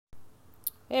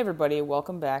Hey everybody,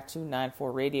 welcome back to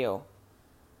 9-4 Radio.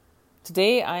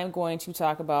 Today I am going to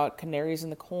talk about canaries in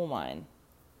the coal mine.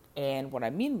 And what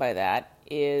I mean by that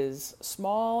is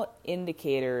small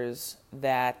indicators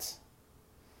that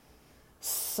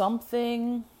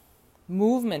something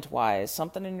movement-wise,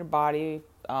 something in your body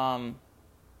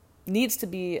needs to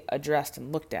be addressed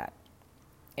and looked at.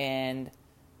 And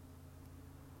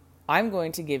I'm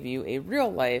going to give you a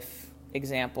real-life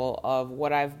example of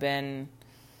what I've been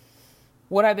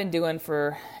doing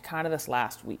for kind of this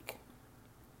last week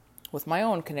with my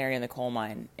own canary in the coal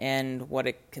mine and what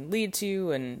it can lead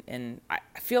to, and I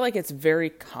feel like it's very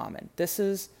common. This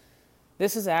is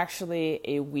actually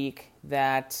a week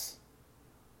that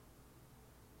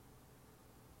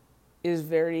is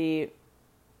I've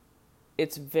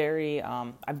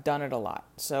done it a lot.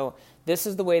 So this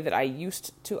is the way that I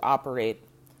used to operate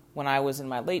when I was in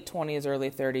my late 20s,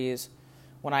 early 30s,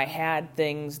 when I had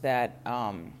things that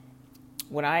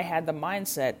when I had the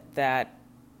mindset that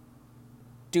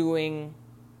doing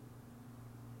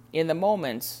in the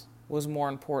moment was more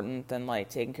important than like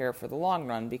taking care of for the long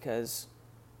run, because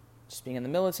just being in the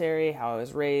military, how I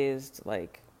was raised,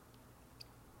 like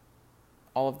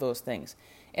all of those things,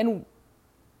 and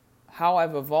how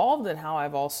I've evolved and how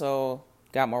I've also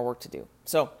got more work to do.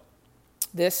 So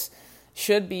this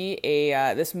may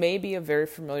be a very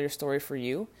familiar story for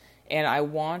you, and I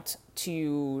want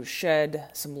to shed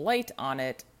some light on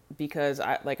it because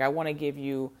I want to give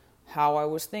you how I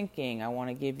was thinking. I want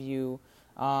to give you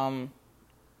the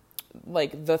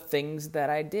things that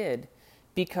I did,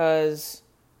 because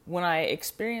when I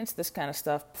experienced this kind of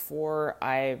stuff before,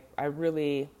 I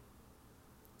really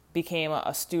became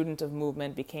a student of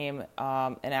movement, became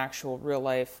an actual real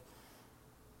life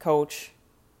coach,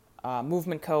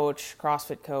 movement coach,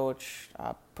 CrossFit coach,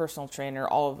 personal trainer,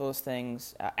 all of those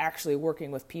things, actually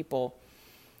working with people.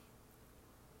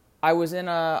 I was in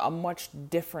a much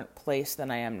different place than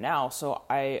I am now, so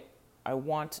I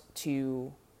want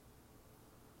to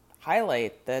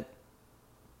highlight that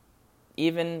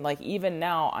even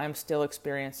now I'm still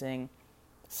experiencing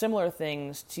similar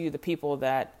things to the people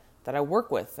that I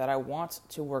work with, that I want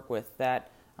to work with,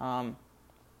 that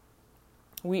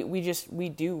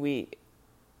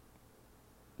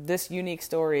this unique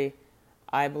story,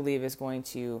 I believe, is going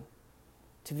to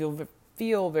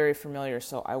feel very familiar.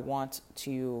 So I want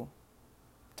to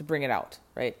bring it out,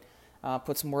 right?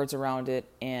 Put some words around it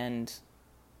and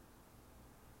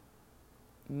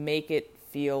make it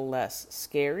feel less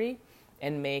scary,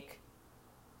 and make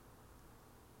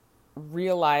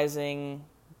realizing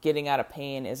getting out of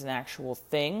pain is an actual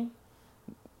thing.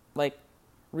 Like,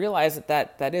 realize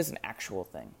that is an actual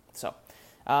thing. So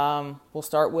we'll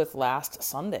start with last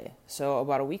Sunday. So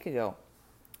about a week ago,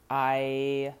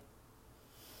 I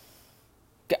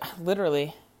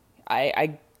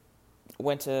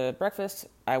went to breakfast.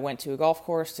 I went to a golf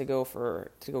course to go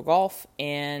golf,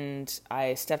 and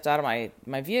I stepped out of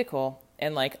my vehicle,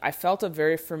 and I felt a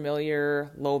very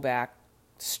familiar low back,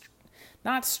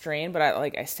 not strain, but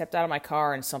I stepped out of my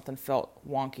car and something felt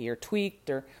wonky or tweaked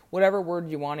or whatever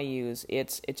word you want to use.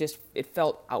 It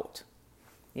felt out,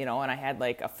 and I had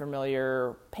a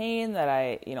familiar pain that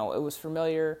it was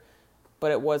familiar,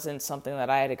 but it wasn't something that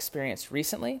I had experienced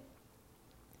recently.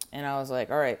 And I was like,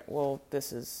 all right, well,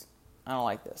 I don't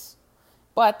like this.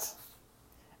 But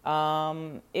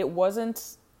it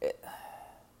wasn't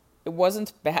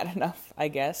bad enough, I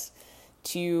guess,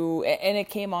 and it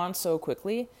came on so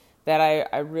quickly that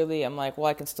I really am like, well,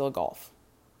 I can still golf.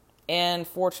 And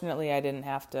fortunately, I didn't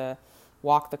have to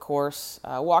walk the course.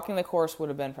 Walking the course would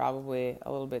have been probably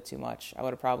a little bit too much. I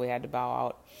would have probably had to bow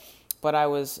out. But I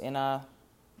was in a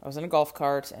golf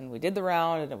cart, and we did the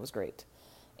round, and it was great.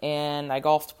 And I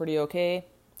golfed pretty okay,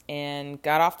 and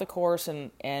got off the course,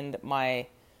 and my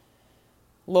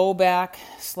low back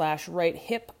 / right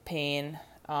hip pain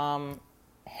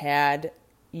had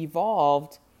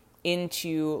evolved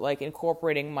into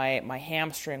incorporating my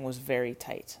hamstring was very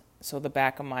tight. So the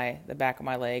back of my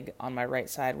leg on my right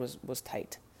side was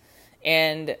tight.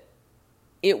 And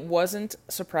it wasn't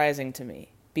surprising to me,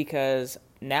 because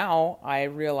now I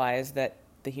realize that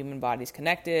the human body's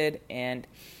connected, and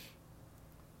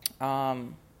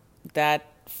that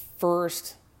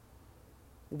first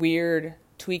weird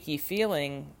tweaky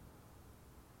feeling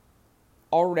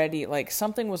already,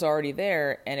 something was already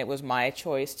there, and it was my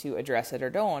choice to address it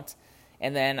or don't,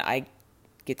 and then I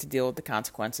get to deal with the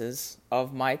consequences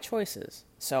of my choices.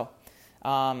 So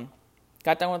got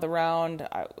done with the round.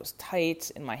 I was tight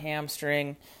in my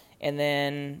hamstring, and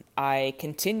then I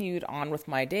continued on with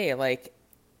my day.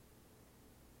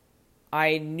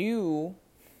 I knew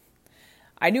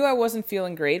I wasn't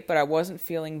feeling great, but I wasn't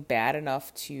feeling bad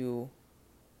enough to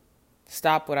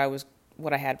stop what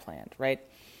I had planned, right?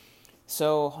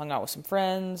 So hung out with some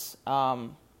friends for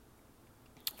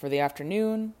the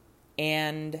afternoon,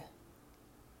 and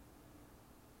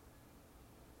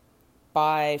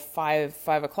by 5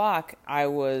 o'clock, I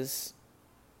was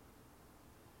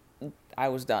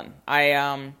done.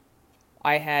 I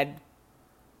had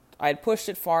pushed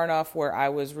it far enough where I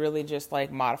was really just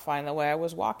like modifying the way I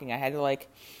was walking. I had to like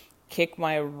kick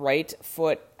my right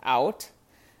foot out,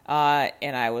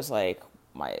 and I was like,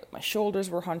 my shoulders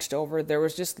were hunched over. There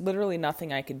was just literally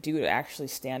nothing I could do to actually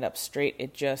stand up straight.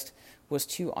 It just was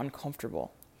too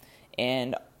uncomfortable.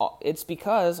 And it's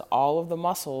because all of the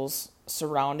muscles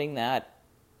surrounding that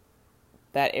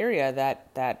area,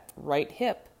 that right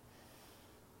hip,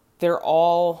 they're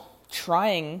all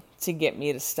trying to get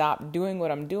me to stop doing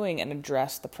what I'm doing and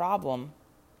address the problem.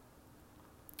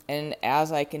 And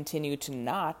as I continue to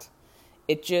not,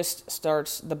 it just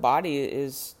starts, the body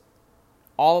is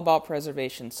all about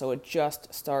preservation, so it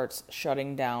just starts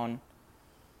shutting down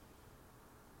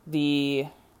the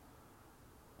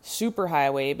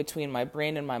superhighway between my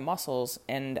brain and my muscles,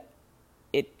 and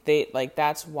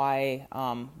that's why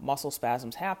muscle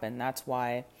spasms happen. That's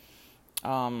why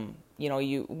when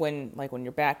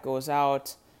your back goes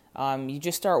out, you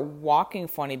just start walking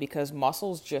funny because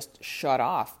muscles just shut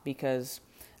off, because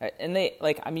and they,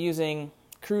 like, I'm using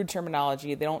crude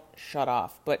terminology, they don't shut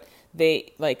off, but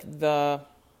they, like, the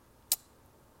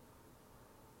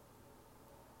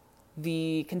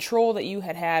control that you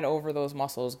had over those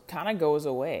muscles kind of goes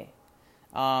away.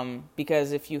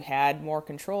 Because if you had more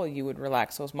control, you would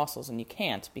relax those muscles, and you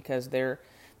can't, because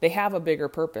they have a bigger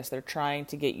purpose. They're trying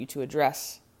to get you to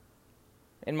address,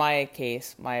 in my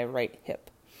case, my right hip.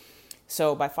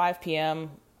 So by 5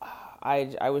 p.m.,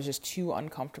 I was just too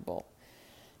uncomfortable.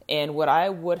 And what I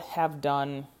would have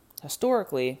done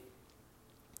historically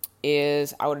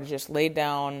is I would have just laid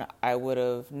down. I would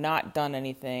have not done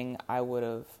anything. I would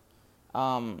have,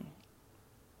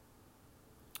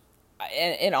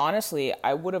 and honestly,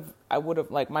 I would have,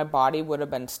 like, my body would have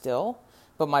been still,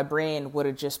 but my brain would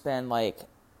have just been like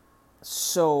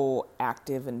so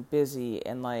active and busy,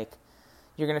 and like,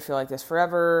 you're going to feel like this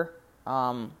forever.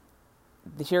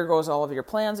 Here goes all of your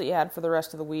plans that you had for the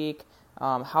rest of the week.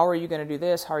 How are you going to do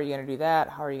this? How are you going to do that?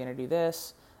 How are you going to do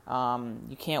this?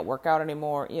 You can't work out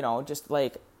anymore. Just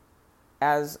like,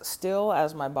 as still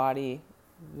as my body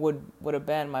would have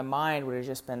been, my mind would have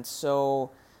just been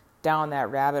so down that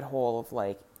rabbit hole of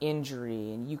like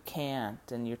injury, and you can't,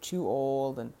 and you're too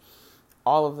old, and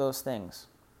all of those things.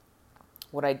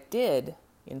 What I did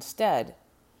instead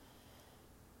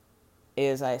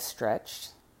is I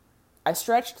stretched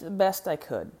the best I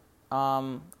could.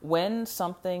 When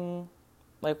something,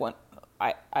 like, when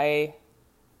I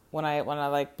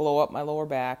like blow up my lower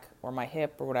back or my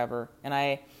hip or whatever, and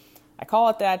I call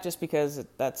it that just because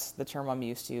that's the term I'm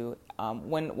used to.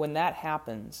 When that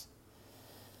happens,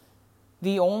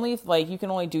 you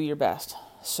can only do your best.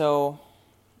 So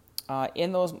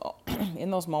in those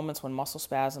moments when muscle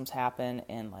spasms happen,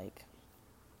 and like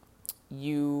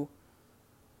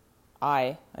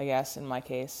I guess in my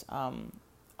case,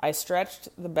 I stretched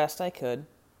the best I could.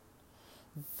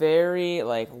 Very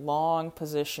like long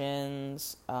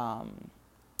positions. I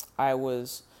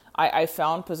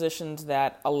found positions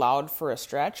that allowed for a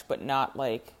stretch, but not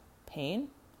like pain.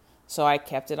 So I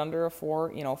kept it under a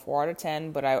 4 out of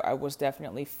 10, but I was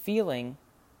definitely feeling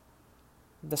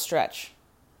the stretch.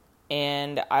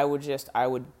 And I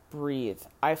would breathe.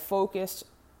 I focused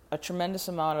a tremendous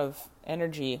amount of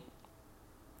energy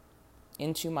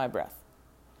into my breath.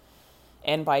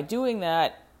 And by doing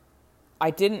that, I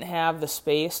didn't have the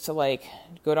space to like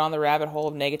go down the rabbit hole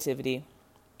of negativity.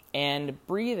 And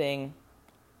breathing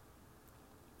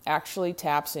actually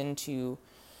taps into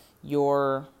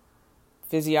your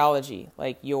physiology,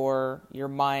 like your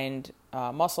mind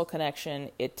muscle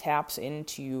connection. It taps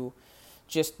into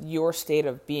just your state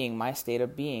of being, my state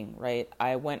of being, right?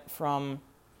 I went from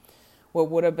what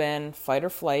would have been fight or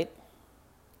flight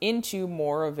into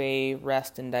more of a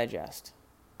rest and digest.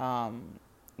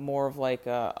 More of like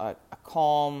a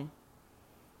calm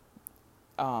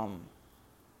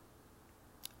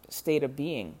state of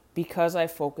being, because I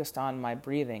focused on my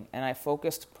breathing, and I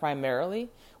focused primarily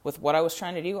with what I was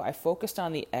trying to do. I focused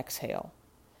on the exhale.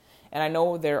 And I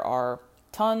know there are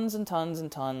tons and tons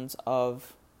and tons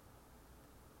of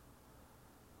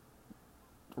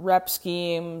rep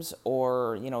schemes,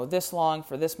 or, this long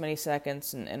for this many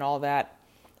seconds and all that.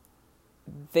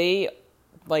 They,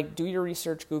 like, do your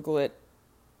research, Google it.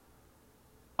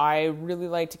 I really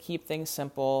like to keep things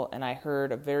simple, and I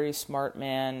heard a very smart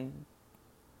man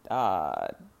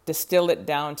distill it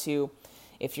down to,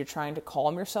 If you're trying to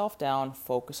calm yourself down,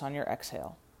 focus on your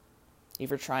exhale.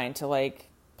 If you're trying to like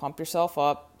pump yourself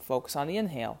up, focus on the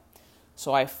inhale.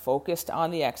 So I focused on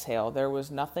the exhale. There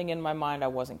was nothing in my mind I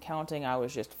wasn't counting. I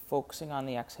was just focusing on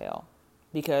the exhale.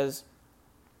 Because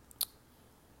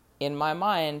in my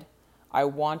mind, I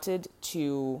wanted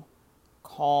to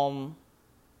calm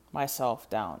myself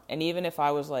down. And even if I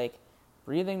was like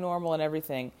breathing normal and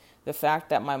everything, the fact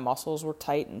that my muscles were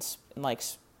tight and like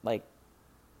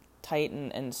tight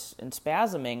and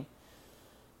spasming,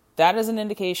 that is an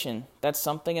indication that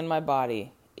something in my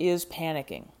body is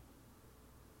panicking.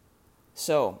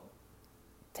 So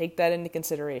take that into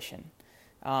consideration.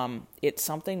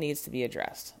 Something needs to be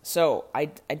addressed. So I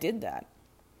did that.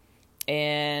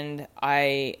 And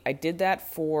I did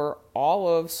that for all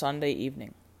of Sunday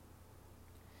evening.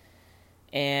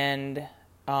 And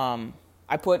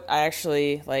I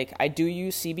do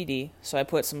use CBD. So I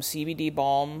put some CBD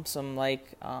balm, some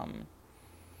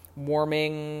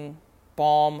warming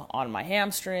balm on my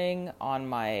hamstring, on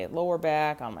my lower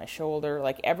back, on my shoulder,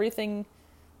 like everything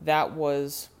that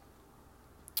was,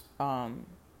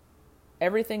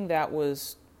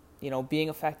 being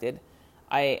affected.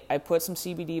 I put some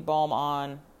CBD balm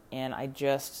on, and I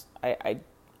did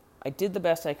the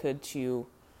best I could to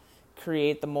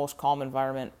create the most calm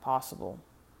environment possible,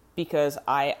 because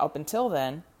up until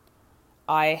then,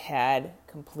 I had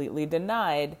completely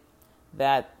denied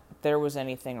that there was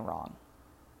anything wrong.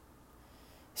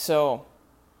 So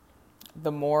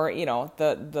the more,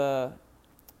 the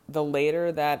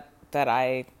later that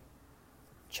I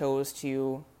chose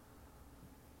to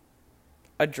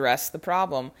address the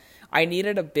problem, I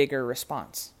needed a bigger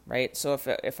response, right? So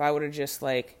if I would have just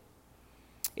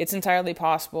it's entirely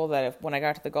possible that when I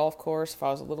got to the golf course, if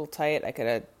I was a little tight, I could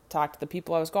have talked to the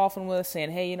people I was golfing with,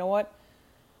 saying, hey, you know what?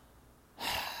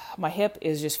 My hip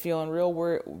is just feeling real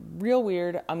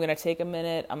weird. I'm going to take a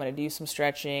minute. I'm going to do some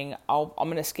stretching. I'm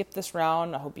going to skip this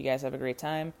round. I hope you guys have a great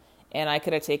time. And I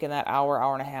could have taken that hour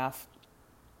and a half,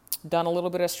 done a little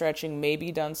bit of stretching,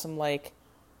 maybe done some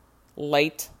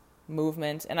light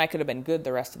movement, and I could have been good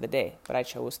the rest of the day. But I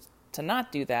chose to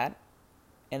not do that.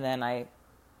 And then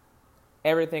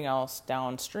everything else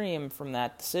downstream from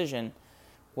that decision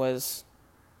was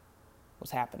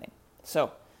happening.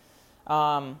 So,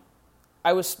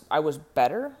 I was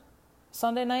better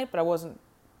Sunday night, but I wasn't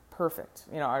perfect.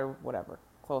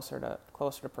 Closer to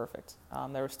perfect.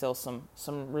 There were still some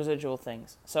residual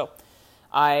things. So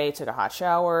I took a hot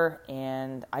shower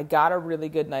and I got a really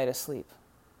good night of sleep.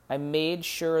 I made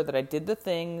sure that I did the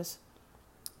things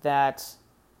that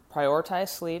prioritize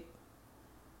sleep,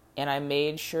 and I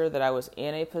made sure that I was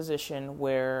in a position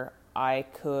where I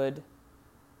could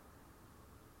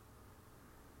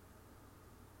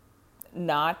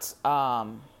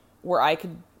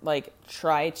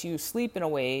try to sleep in a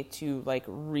way to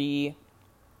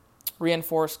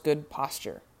reinforce good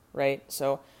posture, right?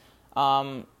 So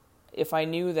if I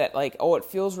knew that it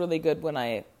feels really good when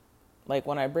I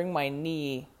bring my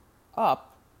knee up,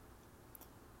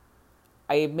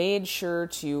 I made sure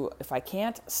to, if I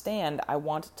can't stand, I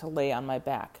want to lay on my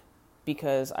back,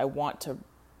 because I want to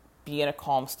be in a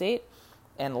calm state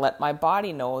and let my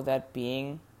body know that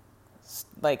being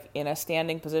in a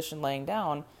standing position, laying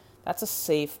down, that's a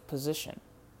safe position.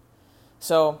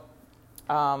 So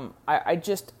I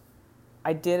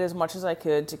did as much as I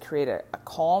could to create a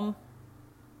calm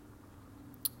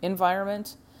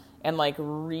environment and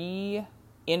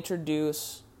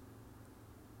reintroduce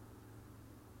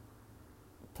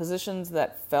positions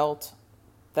that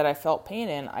I felt pain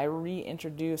in. I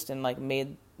reintroduced and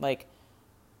made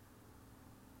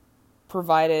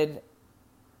provided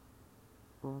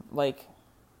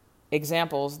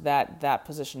examples that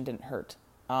position didn't hurt.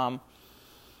 I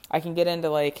can get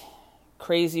into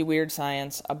crazy weird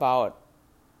science about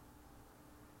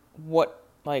what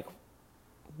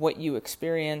you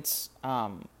experience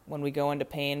when we go into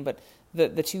pain, but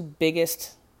the two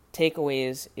biggest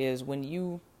takeaways is when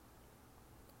you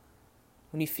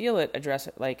feel it, address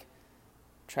it.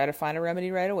 Try to find a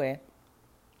remedy right away.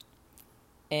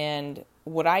 And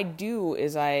what I do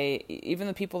is even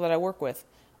the people that I work with,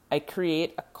 I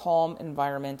create a calm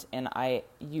environment and I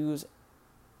use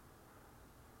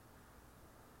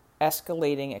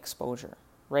escalating exposure,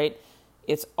 right?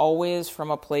 It's always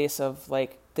from a place of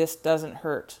this doesn't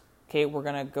hurt. Okay, we're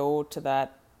going to go to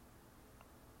that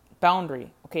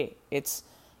boundary. Okay, it's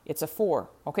a 4.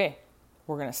 Okay,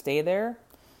 we're going to stay there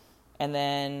and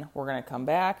then we're going to come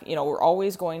back. We're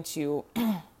always going to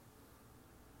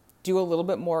do a little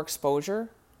bit more exposure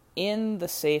in the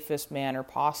safest manner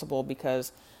possible,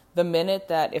 because the minute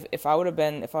that if I would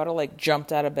have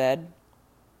jumped out of bed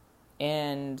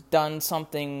and done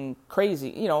something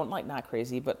crazy, like not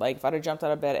crazy, but like if I'd have jumped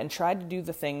out of bed and tried to do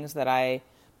the things that I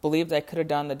believed I could have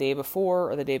done the day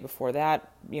before or the day before that,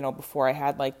 before I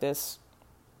had like this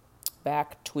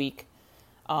back tweak,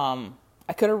 I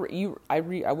could have, I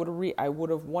would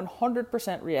have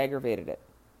 100% re-aggravated it,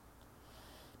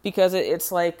 because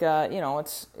it's like,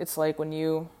 it's like when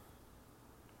you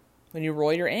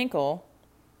roll your ankle,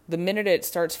 the minute it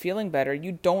starts feeling better,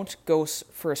 you don't go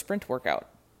for a sprint workout.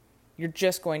 You're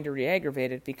just going to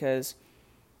re-aggravate it, because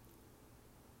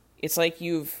it's like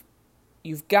you've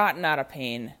gotten out of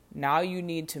pain. Now you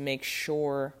need to make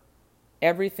sure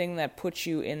everything that puts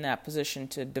you in that position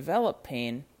to develop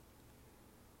pain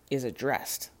is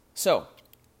addressed. So,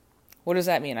 what does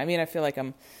that mean? I mean, I feel like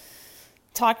I'm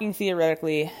talking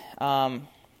theoretically, and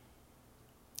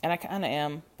I kind of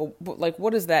am, but like,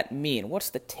 what does that mean?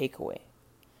 What's the takeaway?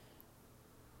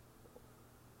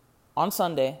 On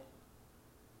Sunday,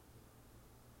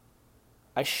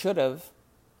 I should have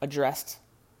addressed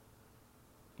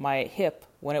my hip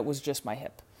when it was just my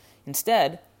hip.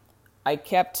 Instead, I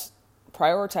kept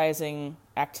prioritizing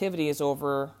activities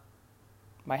over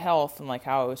my health and like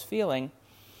how I was feeling.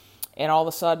 And all of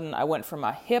a sudden, I went from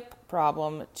a hip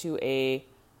problem to a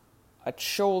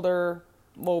shoulder,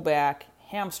 low back,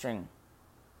 hamstring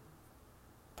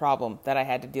problem that I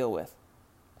had to deal with.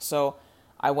 So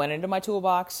I went into my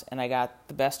toolbox and I got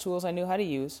the best tools I knew how to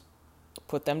use,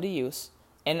 put them to use.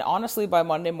 And honestly, by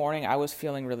Monday morning, I was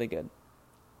feeling really good.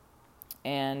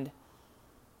 And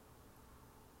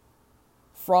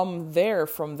from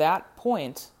that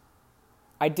point,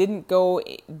 I didn't go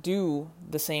do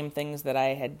the same things that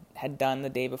I had done the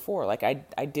day before. Like,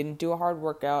 I didn't do a hard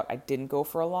workout. I didn't go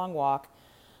for a long walk.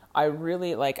 I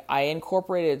really, I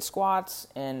incorporated squats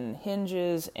and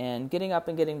hinges and getting up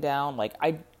and getting down. Like,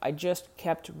 I just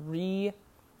kept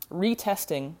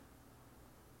retesting.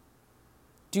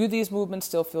 Do these movements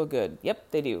still feel good?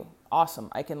 Yep, they do. Awesome.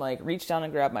 I can reach down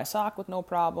and grab my sock with no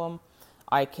problem.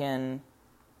 I can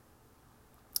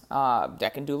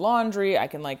do laundry. I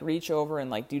can reach over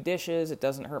and do dishes. It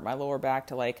doesn't hurt my lower back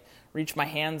to reach my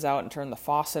hands out and turn the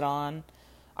faucet on.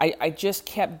 I just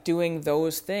kept doing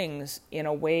those things in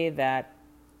a way that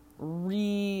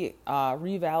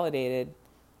revalidated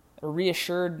or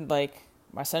reassured my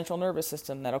central nervous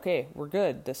system that, okay, we're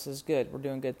good. This is good. We're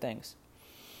doing good things.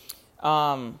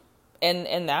 And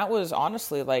that was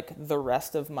honestly the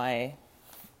rest of my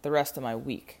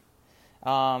week.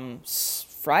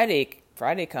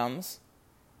 Friday comes,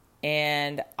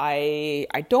 and I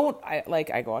go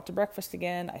out to breakfast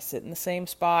again. I sit in the same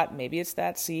spot. Maybe it's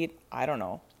that seat. I don't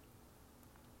know.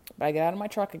 But I get out of my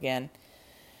truck again,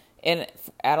 and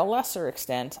at a lesser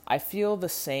extent, I feel the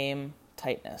same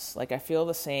tightness. I feel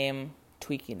the same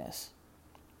tweakiness.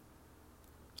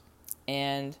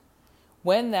 And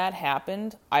when that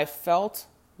happened, I felt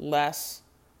less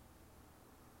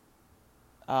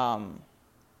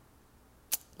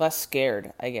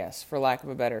scared, I guess, for lack of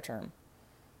a better term.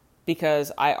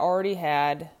 Because I already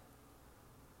had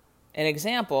an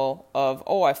example of,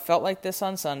 I felt like this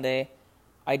on Sunday,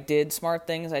 I did smart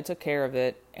things, I took care of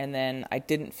it, and then I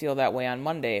didn't feel that way on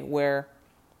Monday, where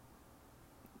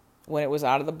when it was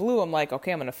out of the blue, I'm like,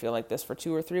 okay, I'm going to feel like this for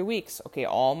 2 or 3 weeks. Okay,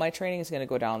 all my training is going to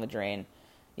go down the drain.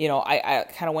 I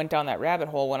kind of went down that rabbit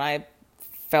hole when I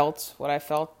felt what I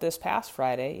felt this past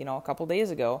Friday, a couple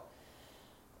days ago.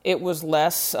 It was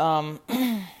less,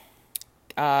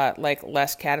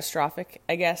 less catastrophic,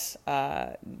 I guess,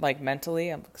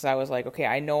 mentally, because I was like, okay,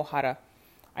 I know how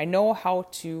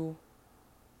to,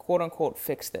 quote unquote,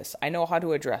 fix this. I know how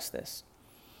to address this.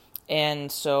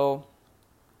 And so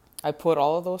I put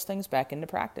all of those things back into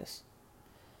practice.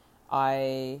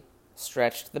 I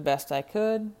stretched the best I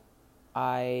could.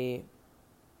 I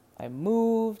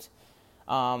moved.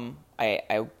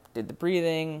 I did the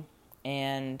breathing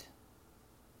and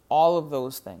all of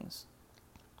those things.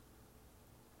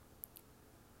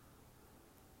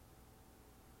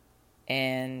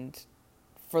 And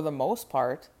for the most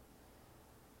part,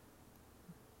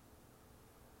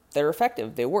 they're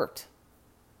effective. They worked.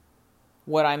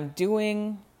 What I'm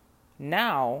doing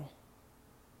now,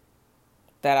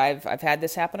 that I've had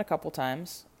this happen a couple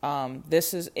times,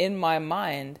 this is in my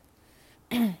mind,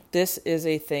 this is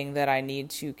a thing that I need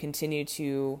to continue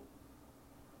to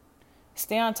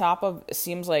stay on top of. It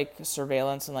seems like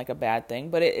surveillance and a bad thing,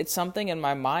 but it's something in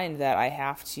my mind that I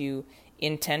have to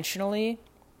intentionally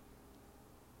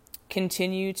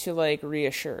continue to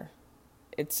reassure.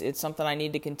 It's something I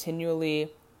need to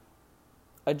continually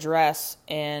address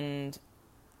and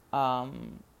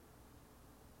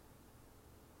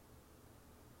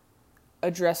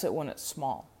address it when it's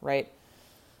small, right?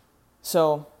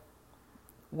 So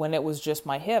when it was just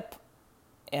my hip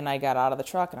and I got out of the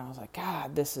truck and I was like,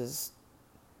 God, this is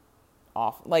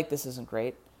off. Like, this isn't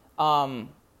great.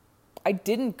 I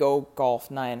didn't go golf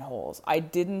 9 holes. I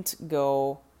didn't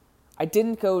go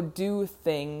do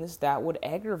things that would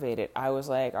aggravate it. I was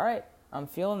like, all right, I'm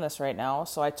feeling this right now.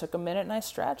 So I took a minute and I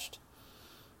stretched.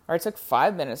 Or I took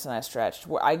 5 minutes and I stretched.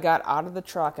 Where I got out of the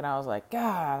truck and I was like,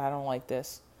 God, I don't like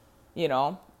this.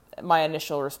 My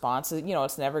initial response is,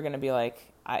 it's never going to be like,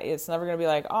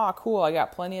 oh, cool, I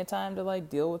got plenty of time to like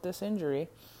deal with this injury.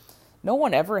 No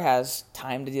one ever has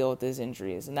time to deal with these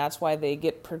injuries, and that's why they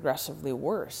get progressively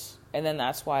worse. And then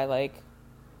that's why like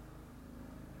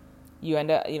I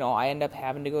end up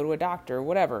having to go to a doctor or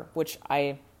whatever, which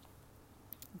I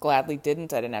gladly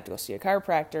didn't. I didn't have to go see a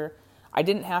chiropractor. I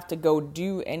didn't have to go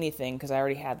do anything because I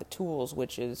already had the tools,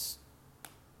 which is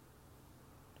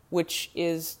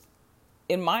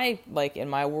in my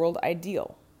world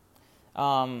ideal.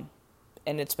 And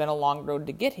it's been a long road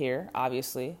to get here,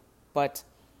 obviously, but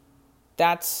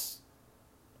that's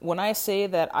when I say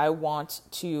that I want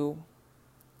to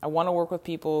work with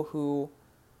people who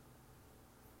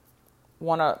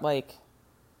want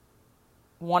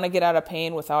to get out of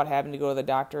pain without having to go to the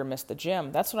doctor or miss the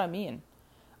gym. That's what I mean.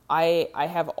 I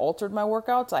have altered my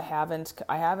workouts. I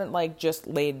haven't like just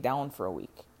laid down for a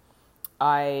week.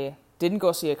 I didn't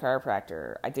go see a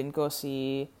chiropractor. I didn't go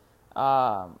see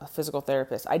a physical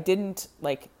therapist.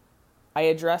 I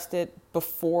addressed it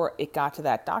before it got to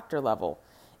that doctor level.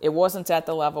 It wasn't at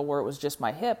the level where it was just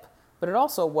my hip, but it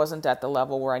also wasn't at the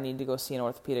level where I need to go see an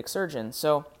orthopedic surgeon.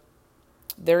 So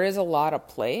there is a lot of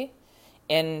play,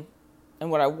 and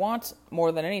what I want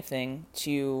more than anything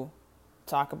to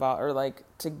talk about, or like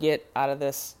to get out of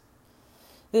this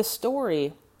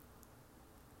story,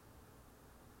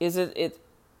 is it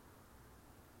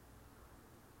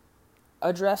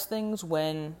address things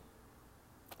when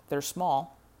they're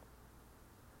small.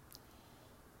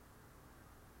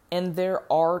 And there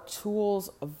are tools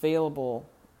available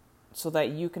so that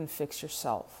you can fix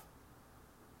yourself.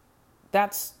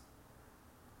 That's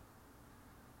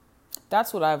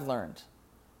what I've learned.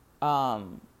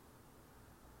 I'm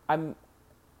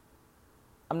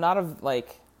not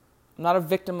a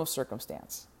victim of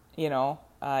circumstance,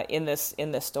 in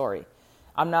this story.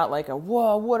 I'm not like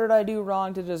whoa, what did I do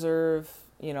wrong to deserve,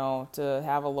 to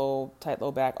have a tight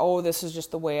low back? Oh, this is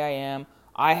just the way I am.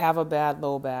 I have a bad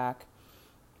low back.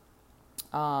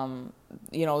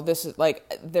 This is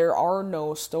like, there are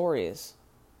no stories.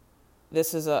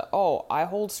 This is I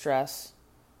hold stress.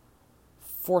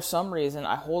 For some reason,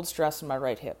 I hold stress in my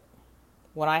right hip.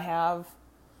 When I have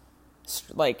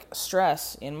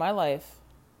stress in my life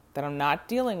that I'm not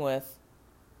dealing with,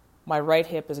 my right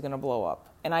hip is going to blow up.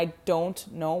 And I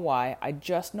don't know why. I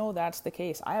just know that's the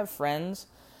case. I have friends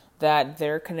that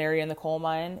their canary in the coal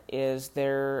mine is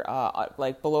their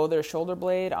below their shoulder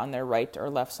blade on their right or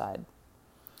left side.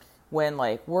 When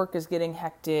work is getting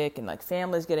hectic and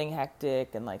family's getting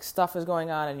hectic and stuff is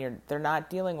going on and they're not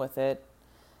dealing with it,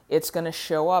 it's going to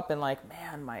show up and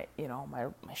man, my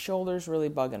shoulder's really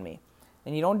bugging me.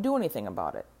 And you don't do anything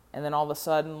about it. And then all of a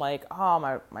sudden my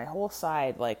whole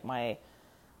side, my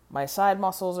side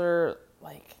muscles are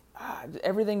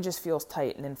everything just feels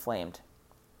tight and inflamed.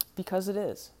 Because it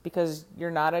is. Because you're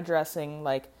not addressing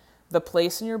the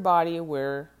place in your body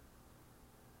where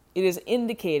it is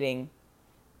indicating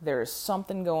there is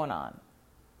something going on.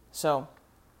 So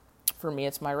for me,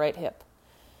 it's my right hip.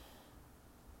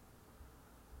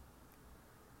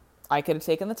 I could have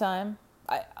taken the time.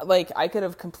 I could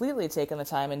have completely taken the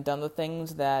time and done the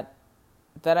things that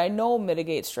I know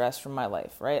mitigate stress from my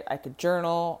life, right? I could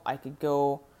journal. I could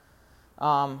go,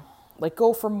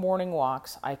 go for morning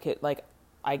walks. I could,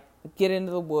 I get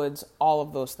into the woods, all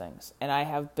of those things. And I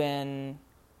have been,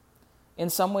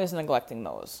 in some ways, neglecting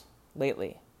those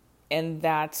lately. And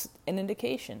that's an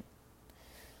indication.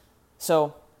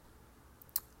 So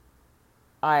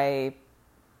I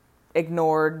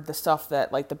ignored the stuff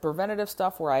that, the preventative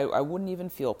stuff where I wouldn't even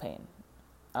feel pain.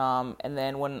 And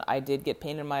then when I did get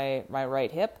pain in my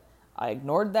right hip, I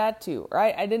ignored that too.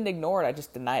 Right? I didn't ignore it, I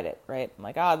just denied it, right? I'm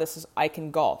like, I can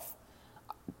golf.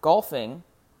 Golfing,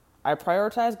 I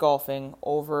prioritize golfing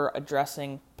over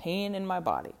addressing pain in my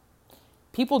body.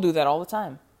 People do that all the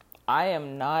time. I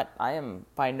am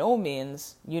by no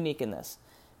means unique in this.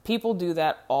 People do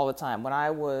that all the time. When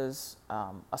I was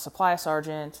a supply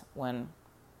sergeant, when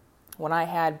I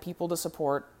had people to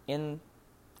support in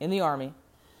the Army,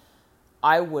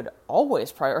 I would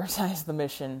always prioritize the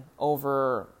mission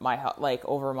over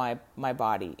my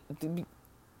body.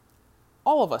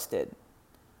 All of us did.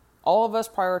 All of us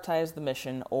prioritized the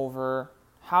mission over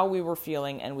how we were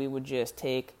feeling, and we would just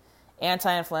take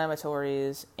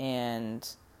anti-inflammatories and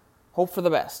hope for the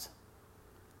best.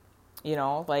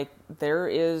 Like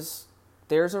there's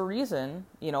a reason,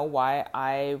 why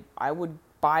I would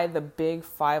buy the big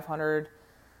 500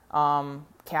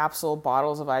 capsule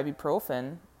bottles of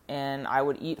ibuprofen, and I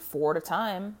would eat 4 at a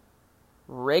time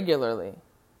regularly.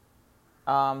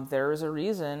 There's a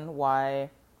reason why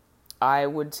I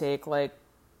would take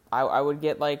I would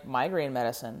get migraine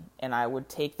medicine, and I would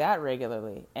take that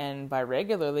regularly. And by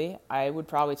regularly, I would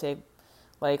probably take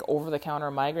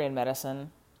over-the-counter migraine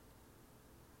medicine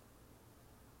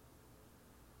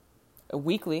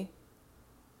weekly,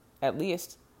 at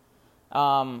least,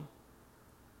 for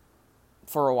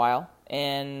a while.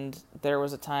 And there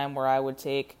was a time where I would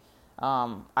take,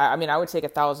 I would take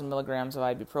 1,000 milligrams of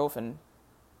ibuprofen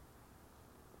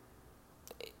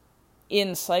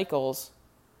in cycles,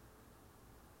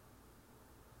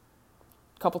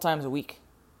 a couple times a week.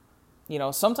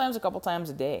 Sometimes a couple times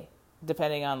a day,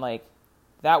 depending on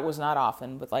that was not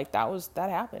often, but that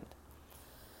happened.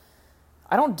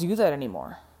 I don't do that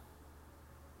anymore.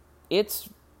 It's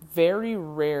very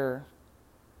rare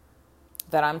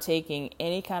that I'm taking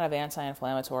any kind of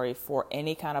anti-inflammatory for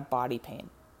any kind of body pain.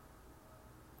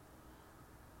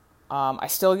 I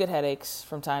still get headaches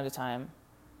from time to time,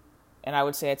 and I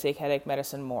would say I take headache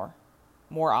medicine more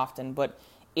often, but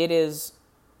it is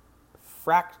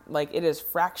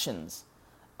fractions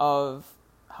of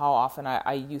how often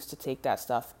I used to take that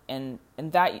stuff, and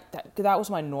that was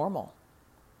my normal.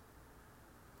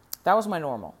 That was my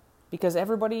normal, because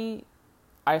everybody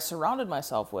I surrounded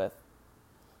myself with,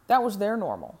 that was their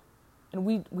normal, and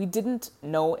we didn't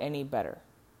know any better.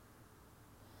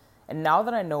 And now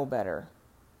that I know better,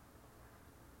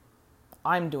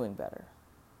 I'm doing better.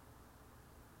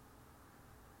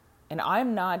 And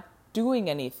I'm not doing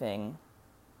anything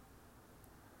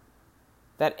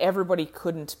that everybody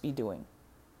couldn't be doing.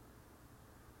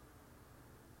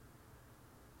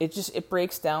 It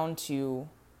breaks down to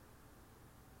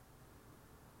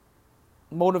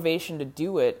motivation to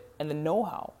do it and the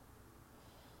know-how.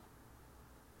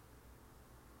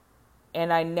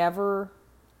 And I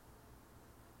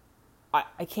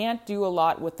can't do a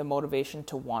lot with the motivation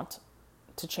to want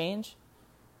to change.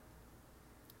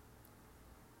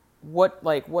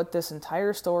 What this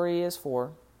entire story is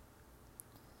for,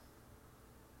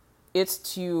 it's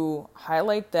to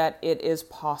highlight that it is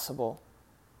possible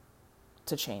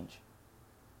to change.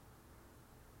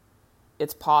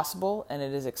 It's possible, and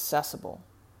it is accessible.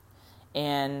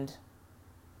 And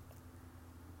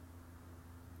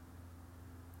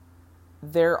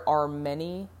there are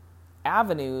many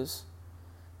avenues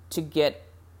to get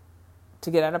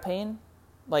out of pain,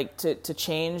 to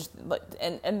change,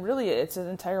 and really it's an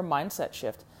entire mindset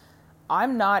shift.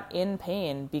 I'm not in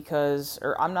pain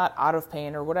or I'm not out of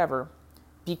pain or whatever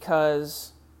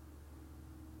because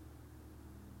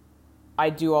I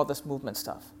do all this movement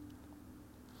stuff.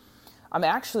 I'm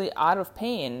actually out of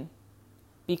pain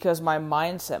because my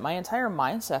entire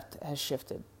mindset has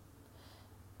shifted.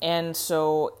 And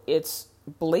so it's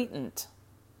blatant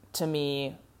to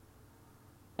me,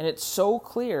 and it's so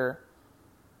clear,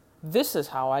 this is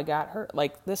how I got hurt.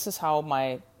 This is how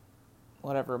my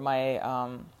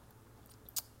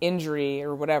injury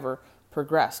or whatever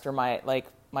progressed, or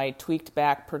my tweaked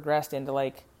back progressed into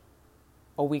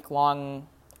a week-long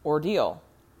ordeal.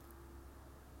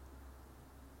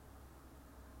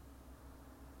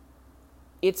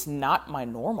 It's not my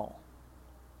normal.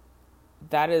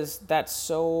 That's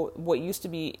so, what used to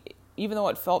be, even though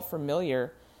it felt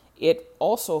familiar, it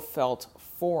also felt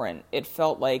foreign. It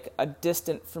felt like a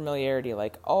distant familiarity,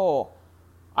 oh,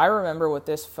 I remember what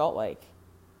this felt like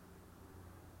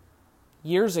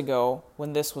years ago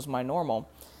when this was my normal.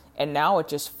 And now it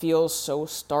just feels so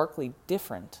starkly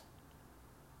different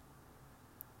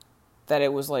that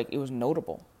it was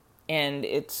notable. And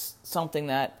it's something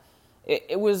that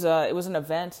it was an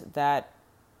event that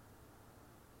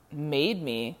made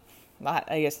me, not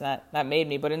made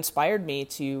me, but inspired me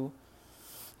to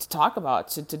talk about,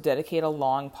 to dedicate a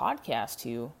long podcast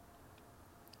to,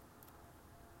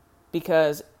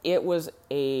 because it was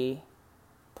a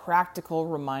practical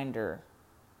reminder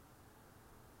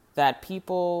that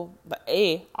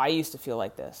I used to feel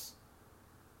like this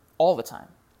all the time.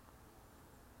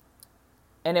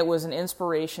 And it was an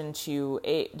inspiration to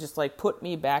just put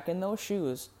me back in those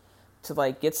shoes,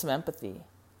 to get some empathy,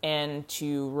 and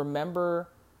to remember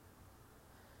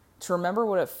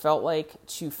what it felt like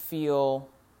to feel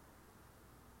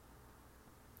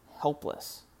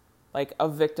helpless, like a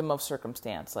victim of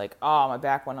circumstance. My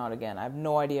back went out again. I have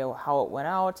no idea how it went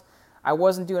out. I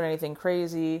wasn't doing anything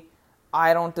crazy.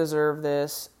 I don't deserve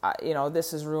this.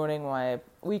 This is ruining my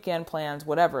weekend plans,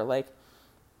 whatever. Like,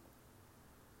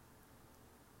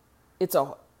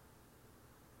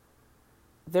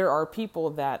 there are people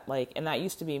that, like, and that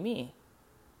used to be me,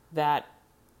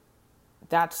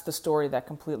 that's the story that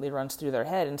completely runs through their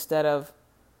head instead of,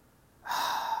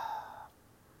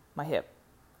 my hip,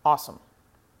 awesome.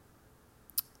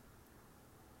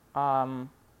 I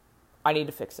need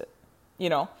to fix it,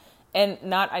 and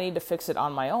not I need to fix it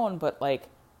on my own, but like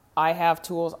I have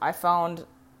tools. I found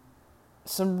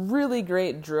some really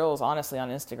great drills, honestly, on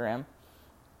Instagram,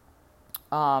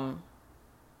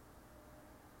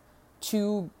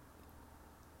 to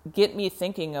get me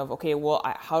thinking of, okay, well,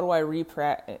 how do I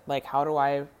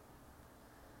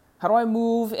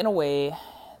move in a way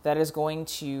that is going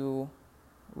to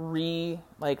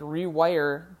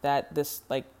rewire that this,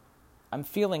 like, I'm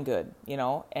feeling good,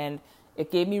 and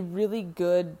it gave me really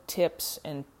good tips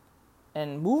and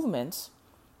movements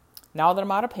now that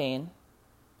I'm out of pain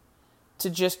to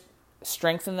just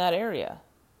strengthen that area.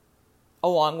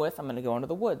 Along with, I'm going to go into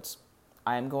the woods.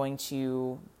 I'm going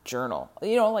to journal.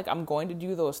 I'm going to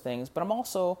do those things, but I'm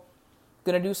also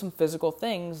going to do some physical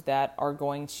things that are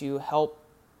going to help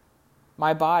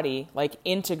my body, like,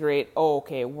 integrate,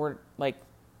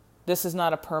 this is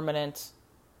not a permanent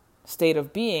state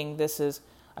of being.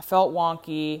 I felt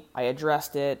wonky, I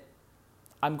addressed it.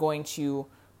 I'm going to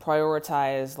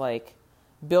prioritize, like,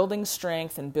 building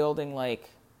strength and building, like,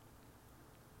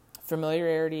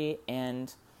 familiarity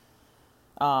and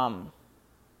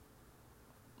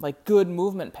like good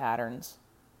movement patterns.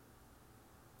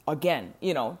 Again,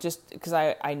 just because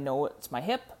I know it's my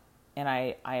hip, and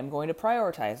I am going to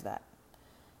prioritize that.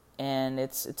 And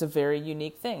it's a very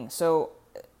unique thing. So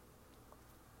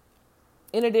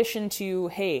in addition to,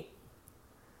 hey,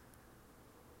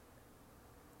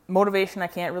 motivation I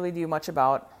can't really do much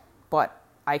about, but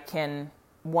I can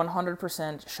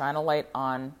 100% shine a light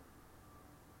on.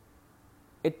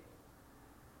 It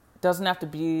doesn't have to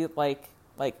be like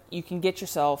you can get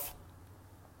yourself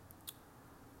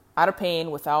out of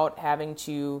pain without having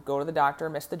to go to the doctor or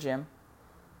miss the gym.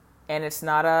 And it's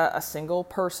not a single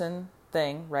person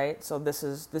thing, right? So this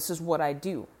is what I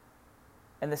do.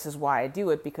 And this is why I do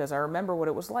it, because I remember what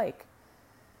it was like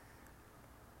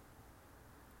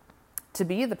to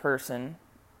be the person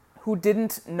who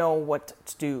didn't know what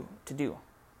to do.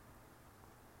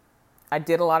 I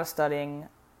did a lot of studying.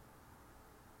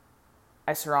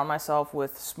 I surround myself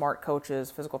with smart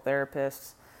coaches, physical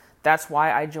therapists. That's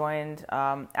why I joined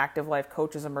Active Life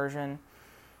Coaches Immersion,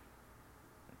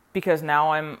 because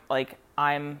now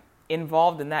I'm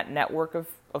involved in that network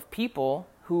of people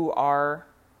who are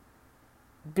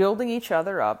building each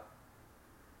other up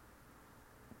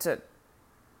to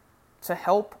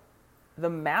help the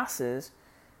masses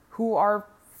who are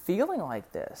feeling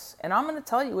like this. And I'm going to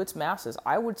tell you, it's masses.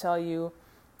 I would tell you,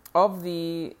 of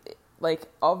the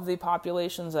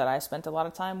populations that I spent a lot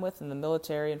of time with in the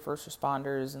military and first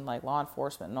responders and like law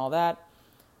enforcement and all that,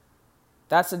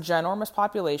 that's a ginormous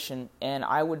population. And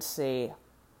I would say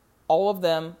all of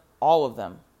them,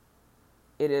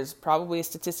 it is probably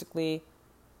statistically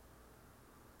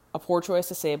a poor choice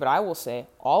to say, but I will say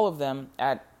all of them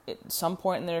at some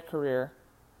point in their career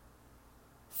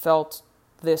felt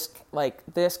this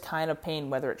kind of pain,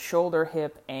 whether it's shoulder,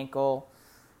 hip, ankle,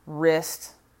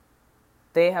 wrist.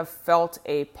 They have felt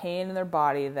a pain in their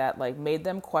body that like made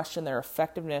them question their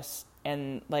effectiveness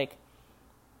and like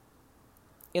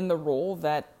in the role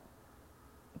that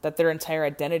their entire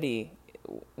identity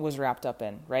was wrapped up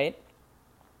in, right?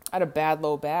 I had a bad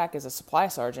low back as a supply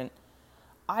sergeant.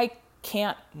 I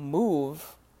can't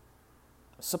move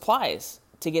supplies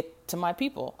to get to my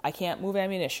people. I can't move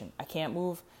ammunition. I can't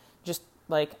move just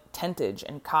like tentage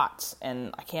and cots,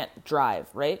 and I can't drive,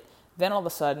 right? Then all of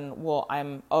a sudden, well,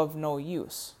 I'm of no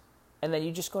use. And then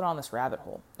you just go down this rabbit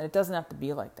hole. And it doesn't have to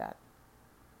be like that.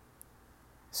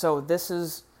 So this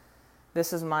is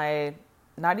my,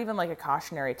 not even like a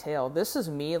cautionary tale. This is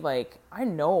me, like, I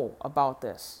know about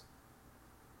this.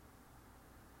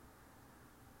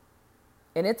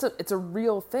 And it's a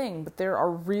real thing, but there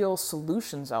are real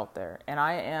solutions out there. And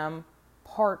I am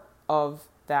part of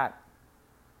that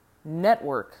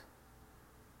network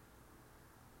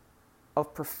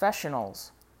of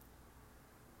professionals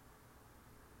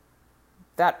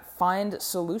that find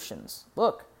solutions.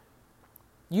 Look,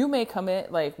 you may come in,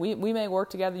 like, we may work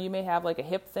together, you may have like a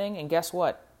hip thing, and guess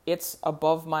what? It's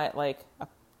above my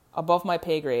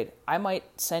pay grade. I might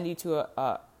send you to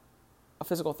a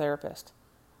physical therapist.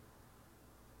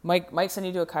 Might send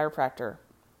you to a chiropractor.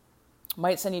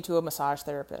 Might send you to a massage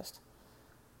therapist.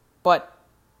 But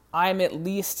I'm at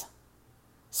least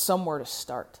somewhere to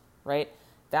start, right?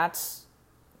 that's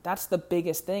the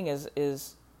biggest thing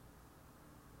is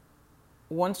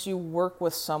once you work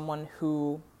with someone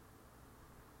who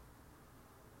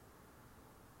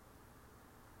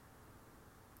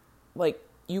like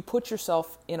you put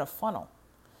yourself in a funnel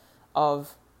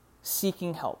of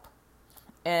seeking help.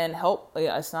 And help,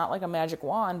 it's not like a magic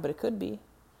wand, but it could be.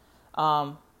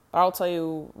 But I'll tell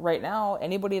you right now,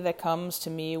 anybody that comes to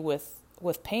me with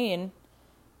pain,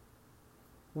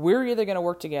 we're either going to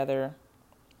work together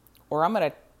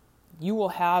or you will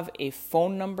have a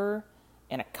phone number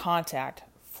and a contact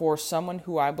for someone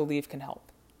who I believe can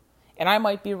help. And I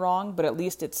might be wrong, but at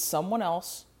least it's someone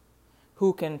else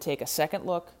who can take a second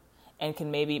look and can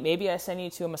maybe I send you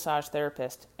to a massage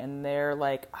therapist and they're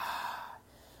like,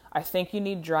 I think you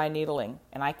need dry needling.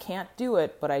 And I can't do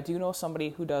it, but I do know somebody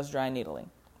who does dry needling.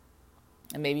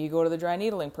 And maybe you go to the dry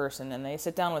needling person and they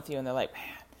sit down with you and they're like, man,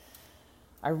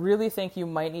 I really think you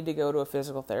might need to go to a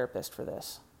physical therapist for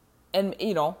this. And,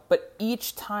 but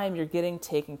each time you're getting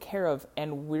taken care of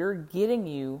and we're getting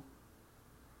you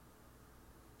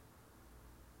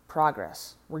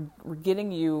progress. We're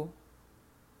getting you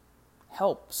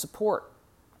help, support,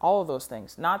 all of those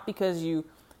things. Not because you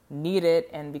need it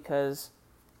and because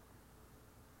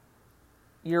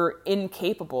you're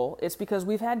incapable. It's because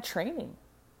we've had training.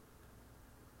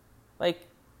 Like,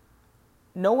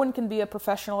 no one can be a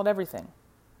professional at everything.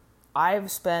 I've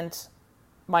spent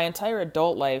my entire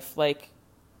adult life,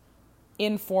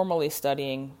 informally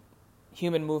studying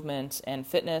human movement and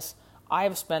fitness.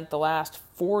 I've spent the last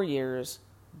 4 years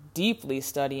deeply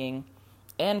studying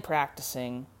and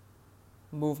practicing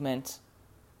movement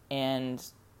and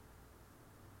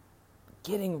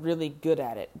getting really good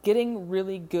at it. Getting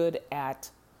really good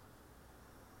at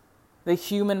the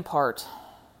human part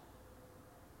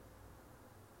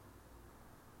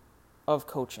of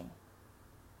coaching.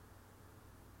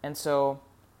 And so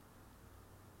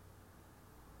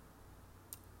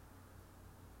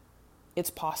it's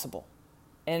possible.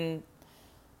 And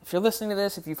if you're listening to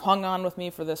this, if you've hung on with me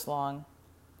for this long,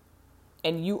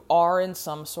 and you are in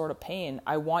some sort of pain,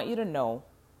 I want you to know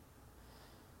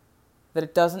that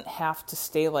it doesn't have to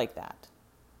stay like that.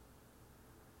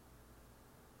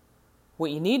 What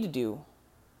you need to do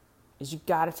is you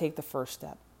got to take the first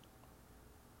step.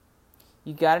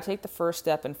 You got to take the first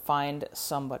step and find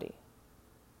somebody.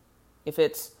 If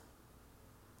it's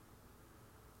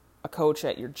a coach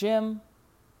at your gym,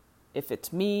 if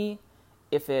it's me,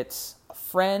 if it's a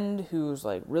friend who's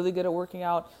really good at working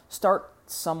out, start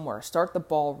somewhere. Start the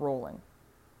ball rolling.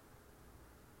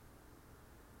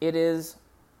 It is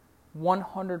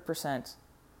 100%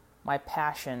 my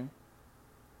passion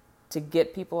to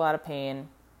get people out of pain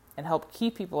and help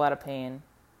keep people out of pain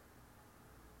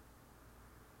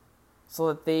so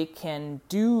that they can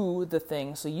do the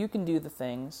things, so you can do the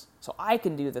things, so I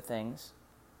can do the things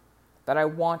that I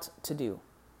want to do.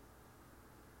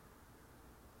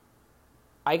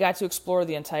 I got to explore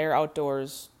the entire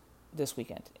outdoors this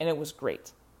weekend, and it was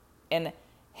great. And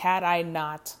had I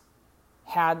not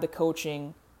had the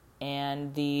coaching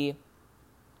and the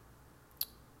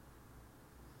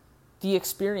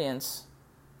experience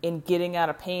in getting out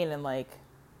of pain and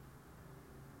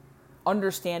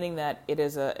understanding that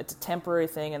it's a temporary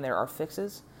thing and there are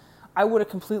fixes, I would have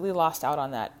completely lost out on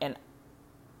that. And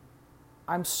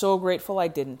I'm so grateful I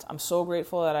didn't. I'm so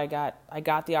grateful that I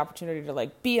got the opportunity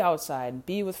to be outside and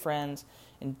be with friends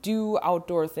and do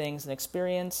outdoor things and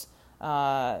experience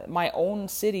my own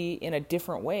city in a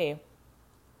different way. And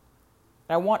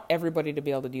I want everybody to be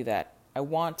able to do that. I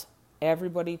want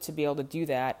everybody to be able to do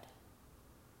that.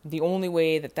 The only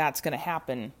way that that's going to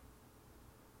happen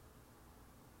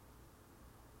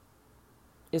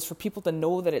is for people to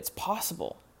know that it's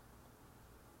possible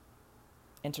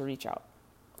and to reach out.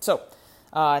 So,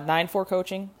 9-4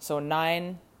 coaching, so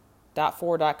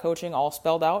 9.4.coaching, all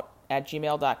spelled out, at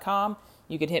gmail.com.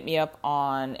 You can hit me up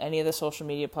on any of the social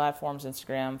media platforms,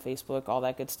 Instagram, Facebook, all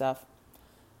that good stuff.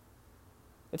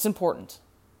 It's important.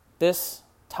 This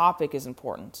topic is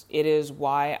important. It is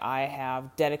why I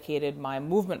have dedicated my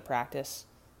movement practice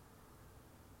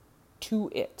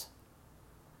to it.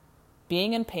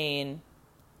 Being in pain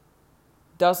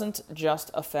doesn't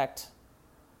just affect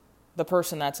the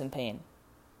person that's in pain.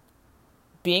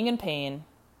 Being in pain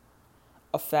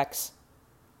affects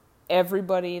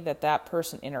everybody that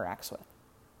person interacts with.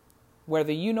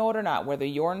 Whether you know it or not, whether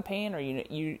you're in pain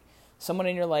or someone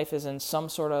in your life is in some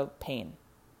sort of pain.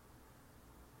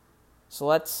 So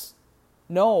let's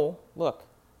know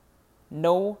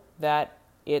that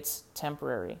it's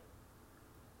temporary.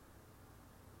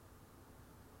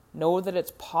 Know that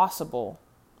it's possible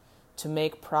to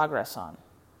make progress on.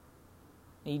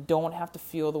 You don't have to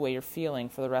feel the way you're feeling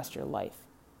for the rest of your life.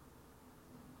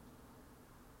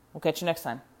 We'll catch you next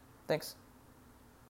time. Thanks.